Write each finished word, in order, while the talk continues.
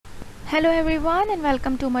Hello everyone and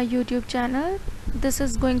welcome to my YouTube channel. This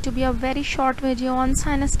is going to be a very short video on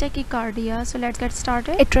sinus tachycardia. So let's get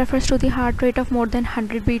started. It refers to the heart rate of more than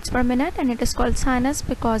 100 beats per minute, and it is called sinus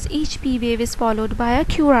because each P wave is followed by a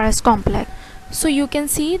QRS complex. So you can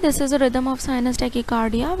see this is a rhythm of sinus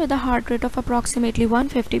tachycardia with a heart rate of approximately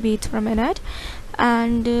 150 beats per minute.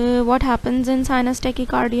 And what happens in sinus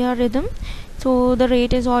tachycardia rhythm? So the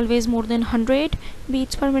rate is always more than 100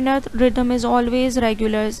 beats per minute. Rhythm is always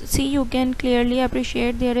regular. See, you can clearly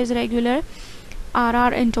appreciate there is regular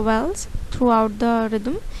RR intervals throughout the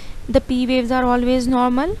rhythm. The P waves are always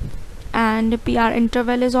normal and PR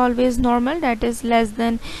interval is always normal, that is less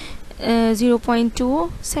than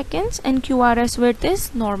 0.2 seconds, and QRS width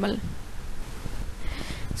is normal.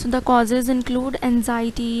 So the causes include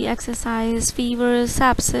anxiety, exercise, fever,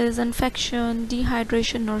 sepsis, infection,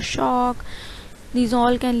 dehydration or shock. These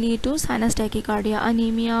all can lead to sinus tachycardia.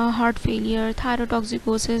 Anemia, heart failure,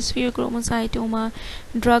 thyrotoxicosis, pheochromocytoma,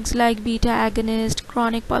 drugs like beta agonist,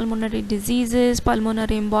 chronic pulmonary diseases,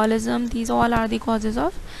 pulmonary embolism. These all are the causes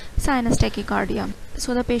of sinus tachycardia.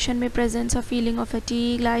 So the patient may present a feeling of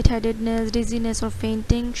fatigue, lightheadedness, dizziness or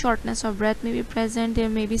fainting, shortness of breath may be present. There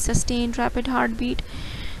may be sustained rapid heartbeat,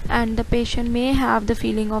 and the patient may have the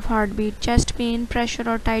feeling of heartbeat. Chest pain, pressure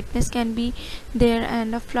or tightness can be there,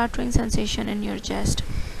 and a fluttering sensation in your chest.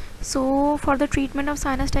 So for the treatment of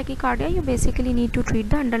sinus tachycardia, you basically need to treat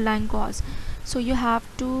the underlying cause. So you have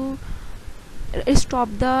to stop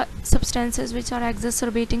the substances which are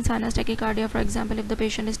exacerbating sinus tachycardia. For example, if the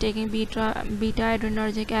patient is taking beta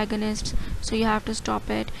adrenergic agonists, so you have to stop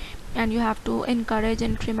it, and you have to encourage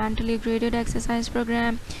incrementally graded exercise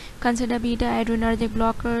program. Consider beta adrenergic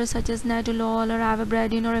blockers such as nadolol or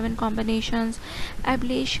ivabradine, or even combinations.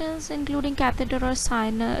 Ablations including catheter or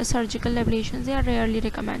surgical ablations, they are rarely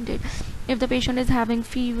recommended. If the patient is having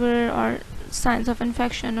fever or signs of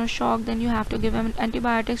infection or shock, then you have to give them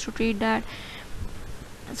antibiotics to treat that.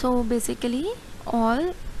 So basically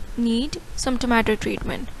all need symptomatic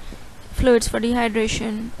treatment, fluids for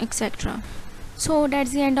dehydration, etc. So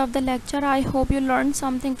that's the end of the lecture. I hope you learned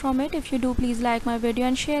something from it. If you do, please like my video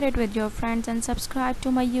and share it with your friends, and subscribe to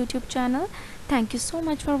my YouTube channel. Thank you so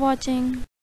much for watching.